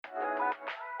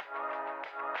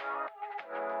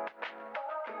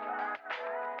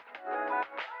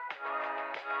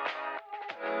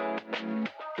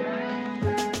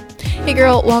Hey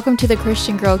girl, welcome to the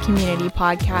Christian Girl Community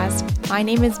Podcast. My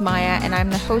name is Maya and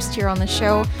I'm the host here on the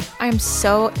show. I am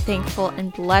so thankful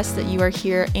and blessed that you are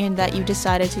here and that you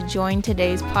decided to join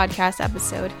today's podcast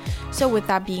episode. So with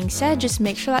that being said, just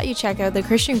make sure that you check out the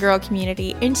Christian Girl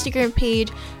Community Instagram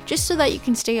page just so that you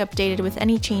can stay updated with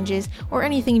any changes or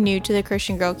anything new to the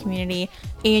Christian Girl community.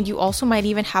 And you also might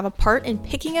even have a part in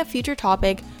picking a future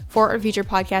topic for a future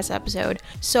podcast episode.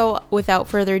 So without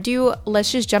further ado,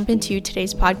 let's just jump into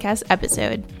today's podcast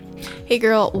episode. Hey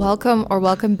girl,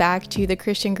 welcome back to the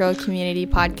Christian Girl Community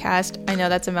Podcast. I know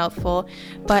that's a mouthful,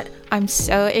 but I'm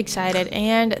so excited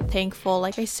and thankful,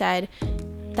 like I said,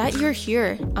 that you're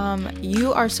here.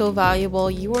 You are so valuable,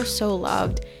 you are so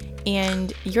loved,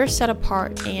 and you're set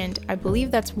apart, and I believe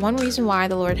that's one reason why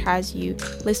the Lord has you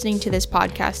listening to this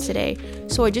podcast today.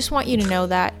 So I just want you to know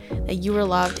that you are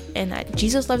loved and that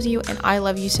Jesus loves you and I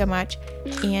love you so much,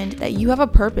 and that you have a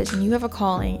purpose and you have a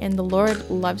calling and the Lord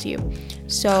loves you.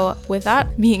 So with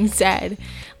that being said,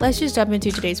 let's just jump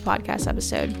into today's podcast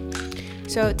episode.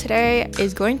 So today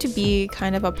is going to be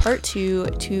kind of a part 2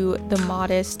 to the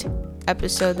Modest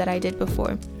episode that I did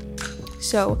before.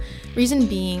 So, reason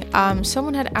being,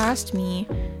 someone had asked me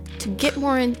to get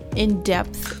more in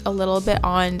depth a little bit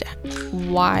on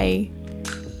why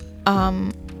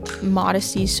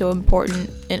modesty is so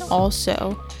important, and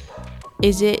also,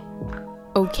 is it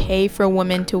okay for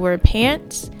women to wear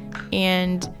pants,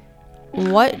 and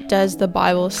what does the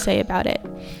Bible say about it?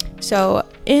 So,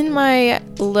 in my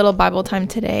little Bible time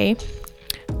today,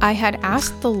 I had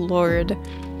asked the Lord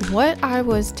what I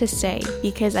was to say,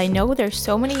 because I know there's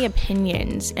so many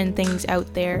opinions and things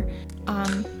out there.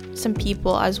 Some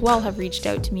people as well have reached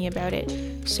out to me about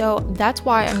it, so that's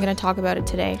why I'm going to talk about it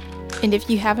today. And if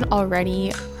you haven't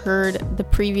already heard the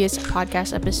previous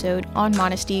podcast episode on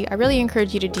modesty, I really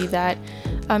encourage you to do that,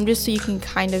 just so you can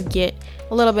kind of get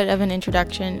a little bit of an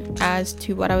introduction as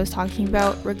to what I was talking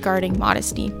about regarding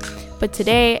modesty. But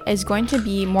today is going to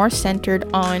be more centered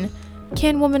on,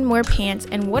 can women wear pants,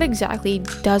 and what exactly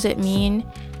does it mean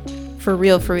for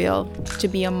real to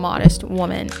be a modest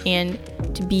woman and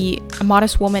to be a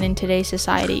modest woman in today's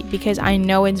society? Because I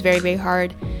know it's very, very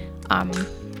hard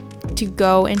to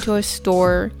go into a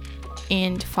store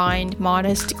and find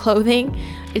modest clothing.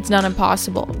 It's not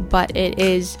impossible, but it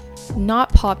is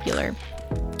not popular.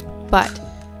 But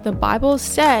the Bible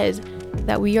says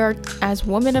that we are, as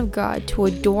women of God, to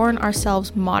adorn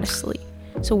ourselves modestly.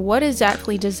 So what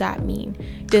exactly does that mean?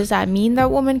 Does that mean that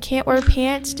women can't wear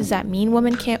pants? Does that mean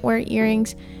women can't wear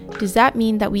earrings? Does that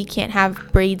mean that we can't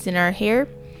have braids in our hair?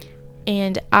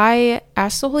 And I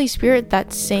asked the Holy Spirit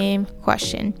that same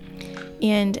question.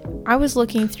 And I was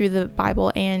looking through the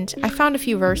Bible and I found a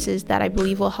few verses that I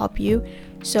believe will help you.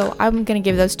 So I'm going to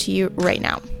give those to you right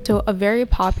now. So a very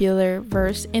popular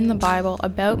verse in the Bible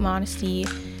about modesty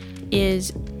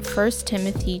is 1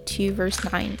 Timothy 2 verse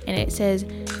 9, and it says,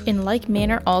 "In like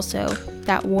manner also,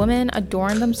 that women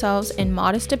adorn themselves in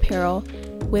modest apparel,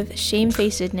 with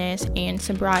shamefacedness and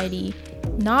sobriety,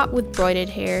 not with broided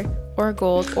hair, or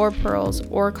gold, or pearls,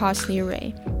 or costly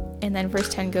array." And then verse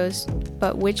 10 goes,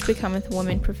 "But which becometh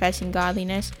woman professing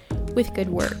godliness with good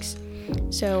works."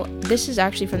 So this is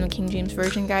actually from the King James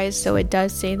Version, guys, so it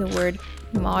does say the word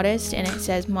modest, and it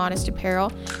says modest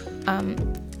apparel.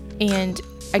 And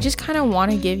I just kind of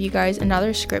want to give you guys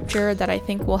another scripture that I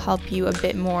think will help you a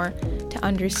bit more to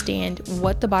understand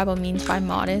what the Bible means by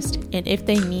modest, and if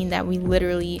they mean that we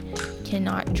literally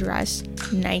cannot dress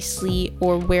nicely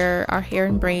or wear our hair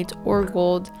in braids or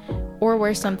gold or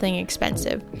wear something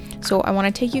expensive. So I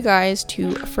want to take you guys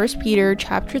to 1 Peter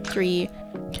chapter 3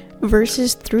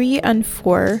 verses 3 and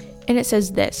 4, and it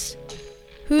says this: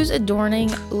 "Whose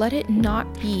adorning let it not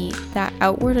be that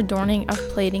outward adorning of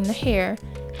plaiting the hair,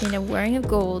 and of wearing of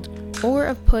gold, or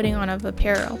of putting on of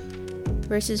apparel."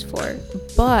 Verses 4,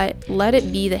 "But let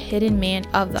it be the hidden man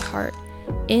of the heart,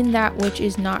 in that which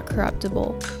is not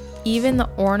corruptible, even the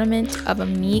ornament of a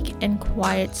meek and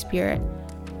quiet spirit,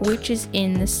 which is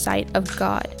in the sight of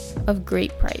God of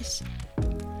great price."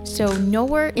 So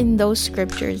nowhere in those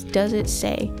scriptures does it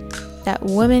say that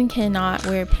women cannot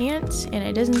wear pants, and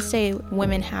it doesn't say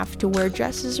women have to wear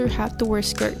dresses or have to wear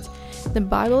skirts. The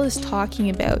Bible is talking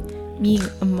about being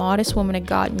a modest woman of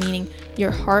God, meaning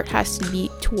your heart has to be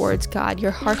towards God.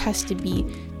 Your heart has to be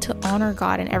to honor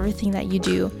God in everything that you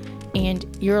do, and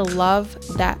your love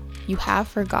that you have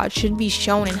for God should be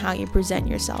shown in how you present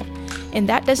yourself. And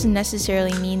that doesn't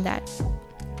necessarily mean that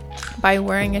by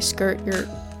wearing a skirt you're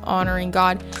honoring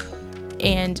God,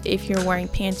 and if you're wearing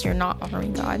pants you're not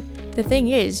honoring God. The thing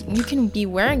is, you can be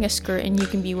wearing a skirt and you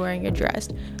can be wearing a dress,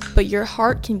 but your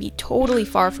heart can be totally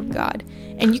far from God.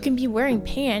 And you can be wearing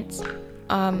pants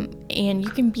and you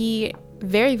can be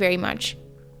very, very much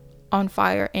on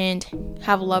fire and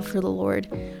have love for the Lord.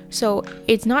 So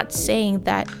it's not saying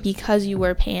that because you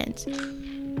wear pants,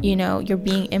 you're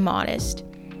being immodest.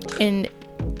 And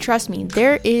trust me,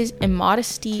 there is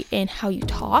immodesty in how you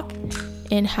talk,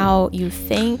 in how you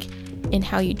think, in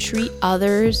how you treat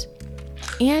others,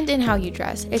 and in how you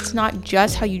dress. It's not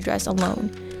just how you dress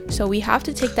alone. So we have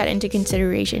to take that into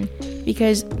consideration,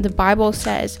 because the Bible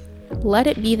says, let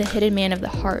it be the hidden man of the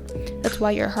heart. That's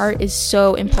why your heart is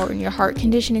so important. Your heart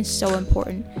condition is so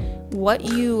important. What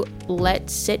you let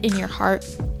sit in your heart,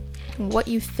 what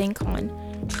you think on,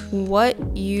 what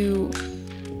you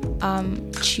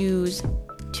choose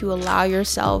to allow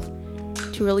yourself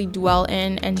to really dwell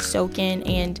in and soak in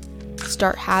and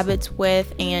start habits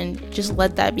with, and just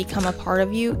let that become a part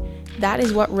of you, that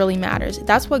is what really matters.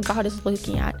 That's what God is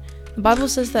looking at. The Bible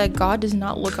says that God does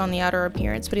not look on the outer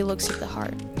appearance, but he looks at the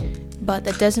heart. But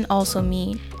that doesn't also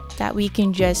mean that we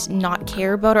can just not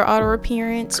care about our outer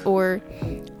appearance, or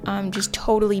just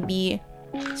totally be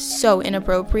so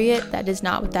inappropriate. That is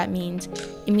not what that means.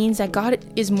 It means that God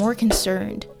is more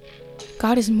concerned.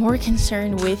 God is more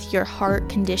concerned with your heart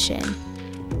condition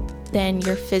than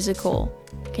your physical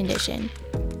condition.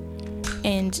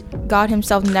 And God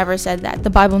himself never said that. The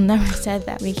Bible never said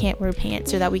that we can't wear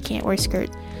pants or that we can't wear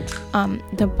skirts.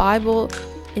 The Bible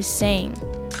is saying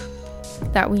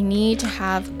that we need to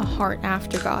have a heart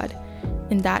after God,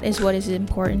 and that is what is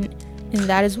important, and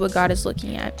that is what God is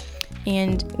looking at.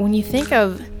 And when you think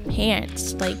of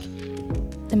pants, like,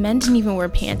 the men didn't even wear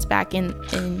pants back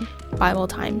in Bible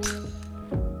times.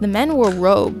 The men wore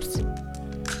robes.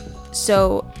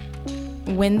 So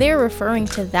when they're referring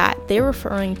to that, they're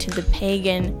referring to the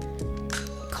pagan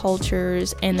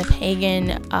cultures and the pagan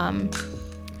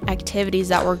activities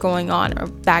that were going on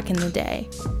back in the day,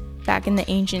 back in the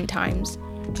ancient times,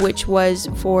 which was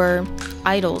for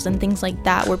idols and things like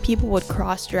that, where people would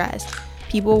cross-dress.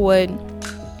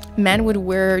 Men would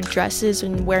wear dresses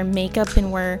and wear makeup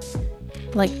and wear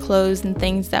like clothes and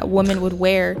things that women would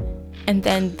wear, and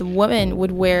then the women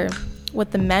would wear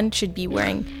what the men should be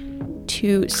wearing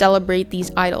to celebrate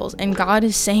these idols. And God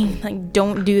is saying, like,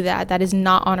 don't do that. That is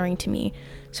not honoring to me.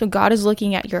 So God is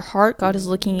looking at your heart. God is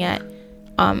looking at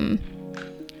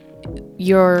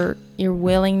your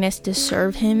willingness to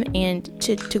serve him and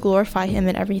to glorify him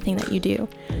in everything that you do.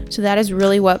 So that is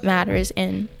really what matters.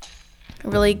 And I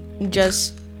really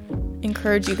just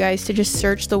encourage you guys to just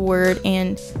search the word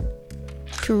and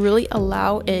to really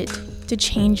allow it to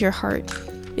change your heart,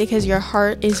 because your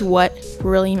heart is what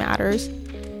really matters.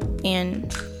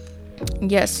 And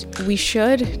yes, we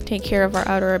should take care of our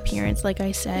outer appearance, like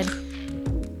I said,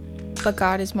 but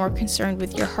God is more concerned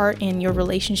with your heart and your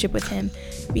relationship with him.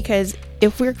 Because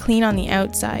if we're clean on the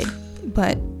outside,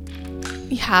 but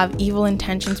we have evil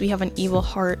intentions, we have an evil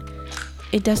heart,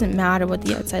 it doesn't matter what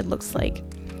the outside looks like.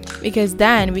 Because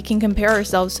then we can compare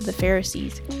ourselves to the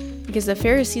Pharisees. Because the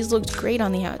Pharisees looked great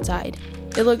on the outside.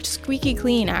 It looked squeaky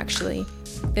clean, actually.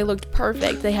 They looked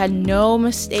perfect. They had no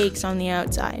mistakes on the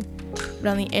outside. But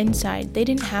on the inside, they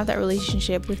didn't have that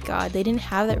relationship with God. They didn't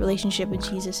have that relationship with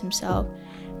Jesus himself.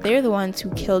 They're the ones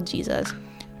who killed Jesus.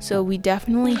 So we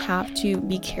definitely have to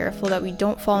be careful that we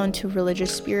don't fall into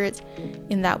religious spirits,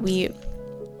 and that we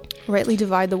rightly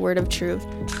divide the word of truth,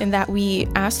 and that we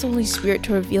ask the Holy Spirit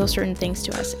to reveal certain things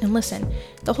to us. And listen,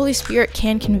 the Holy Spirit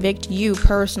can convict you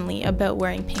personally about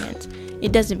wearing pants.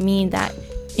 It doesn't mean that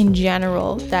in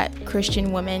general that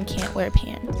Christian women can't wear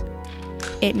pants.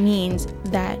 It means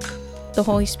that the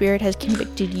Holy Spirit has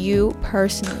convicted you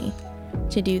personally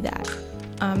to do that.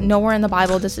 Nowhere in the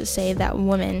Bible does it say that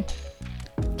women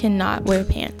cannot wear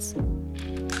pants.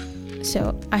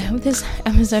 So I hope this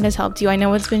episode has helped you. I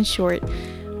know it's been short,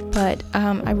 but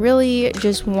I really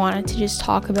just wanted to just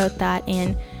talk about that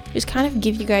and just kind of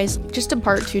give you guys just a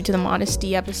part 2 to the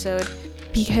modesty episode,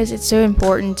 because it's so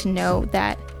important to know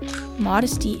that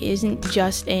modesty isn't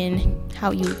just in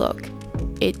how you look.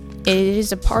 It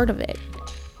is a part of it,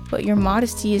 but your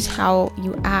modesty is how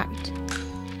you act,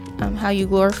 how you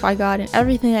glorify God in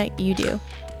everything that you do,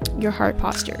 your heart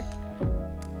posture.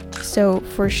 So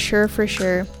for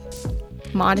sure,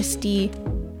 modesty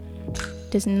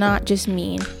does not just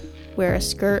mean wear a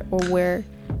skirt or wear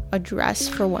a dress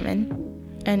for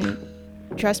women. And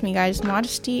trust me, guys,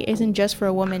 modesty isn't just for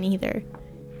a woman either.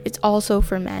 It's also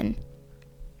for men.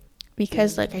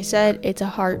 Because like I said, it's a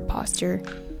heart posture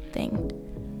thing.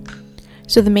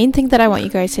 So the main thing that I want you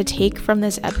guys to take from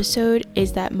this episode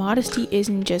is that modesty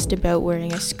isn't just about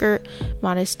wearing a skirt.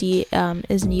 Modesty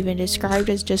isn't even described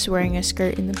as just wearing a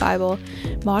skirt in the Bible.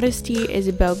 Modesty is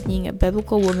about being a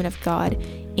biblical woman of God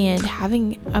and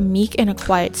having a meek and a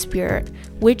quiet spirit,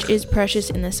 which is precious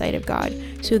in the sight of God.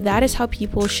 So that is how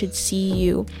people should see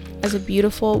you, as a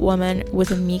beautiful woman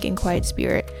with a meek and quiet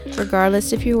spirit,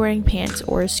 regardless if you're wearing pants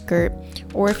or a skirt,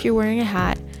 or if you're wearing a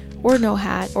hat or no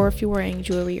hat, or if you're wearing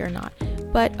jewelry or not.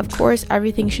 But of course,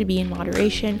 everything should be in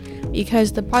moderation,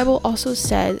 because the Bible also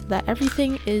says that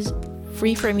everything is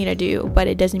free for me to do, but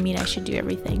it doesn't mean I should do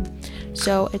everything.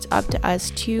 So it's up to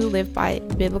us to live by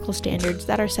the biblical standards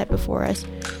that are set before us.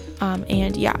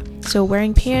 So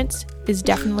wearing pants is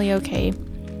definitely okay.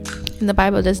 And the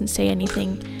Bible doesn't say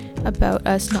anything about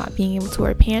us not being able to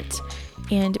wear pants.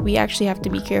 And we actually have to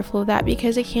be careful of that,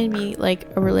 because it can be like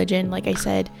a religion, like I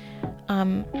said.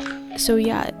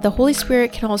 The Holy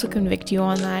Spirit can also convict you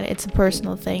on that. It's a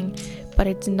personal thing, but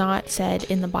it's not said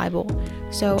in the Bible.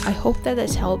 So I hope that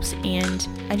this helps, and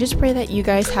I just pray that you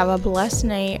guys have a blessed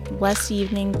night, blessed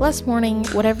evening, blessed morning,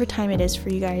 whatever time it is for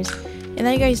you guys, and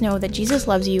that you guys know that Jesus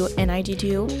loves you, and I do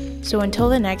too. So until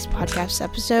the next podcast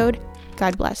episode,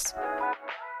 God bless.